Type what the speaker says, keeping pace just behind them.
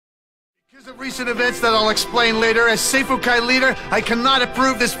Because of recent events that I'll explain later, as Seifukai leader, I cannot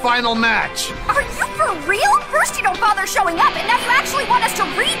approve this final match. Are you for real? First you don't bother showing up, and now you actually want us to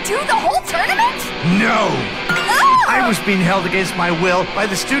redo the whole tournament? No! Oh! I was being held against my will by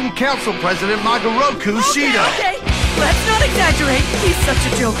the student council president, Magoroku, Shido. Okay, let's not exaggerate. He's such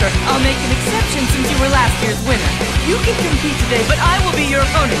a joker. I'll make an exception since you were last year's winner. You can compete today, but I will be your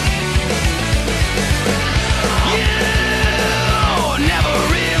opponent. You never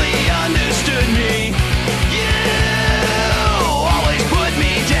really understood me. You always put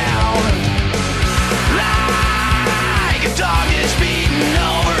me down, like a dog is beaten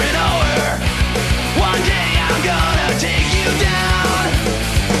over and over. One day I'm gonna take you down.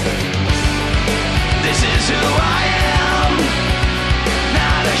 This is who I am,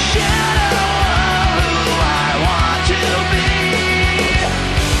 not a shadow of who I want to be.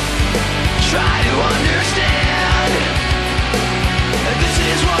 Try to understand, this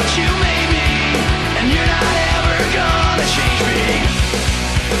is what you made me, and you're not ever gonna change me.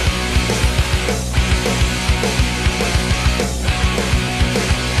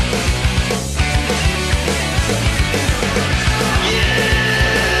 You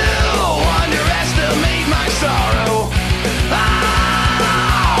underestimate my sorrow,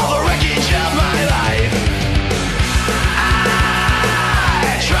 the wreckage of my life.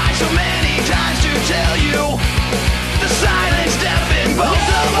 I tried so many times to tell you, the silence deafened both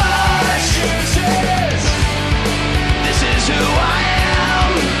of us. This is who I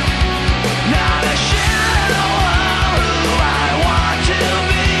am, not a shadow of who I want to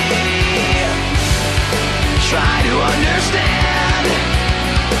be. Try to understand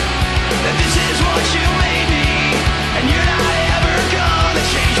that this is what you made me, and you're not ever gonna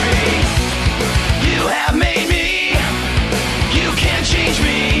change me. You have made me, you can't change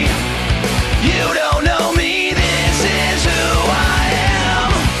me. You don't know me, this is who I am.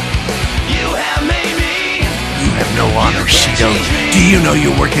 You have made me. You have no honor, Shido. Do you know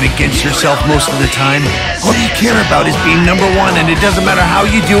you're working against yourself most of the time? All you care about is being #1, and it doesn't matter how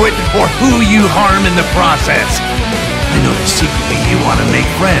you do it or who you harm in the process. I know that secretly you want to make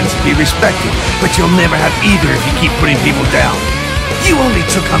friends and be respected, but you'll never have either if you keep putting people down. You only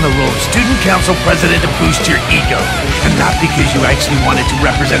took on the role of student council president to boost your ego, and not because you actually wanted to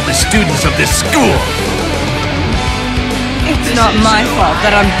represent the students of this school. It's not my fault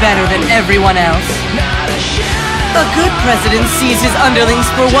that I'm better than everyone else. A good president sees his underlings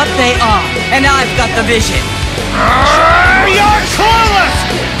for what they are, and I've got the vision. You're clueless!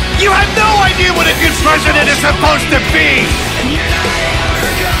 You have no idea what a good president is supposed to be!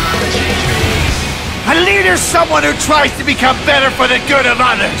 A leader's someone who tries to become better for the good of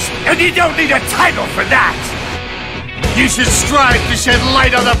others, and you don't need a title for that! You should strive to shed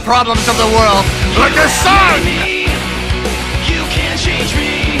light on the problems of the world, like the sun! You can't change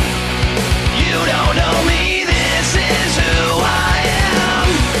me.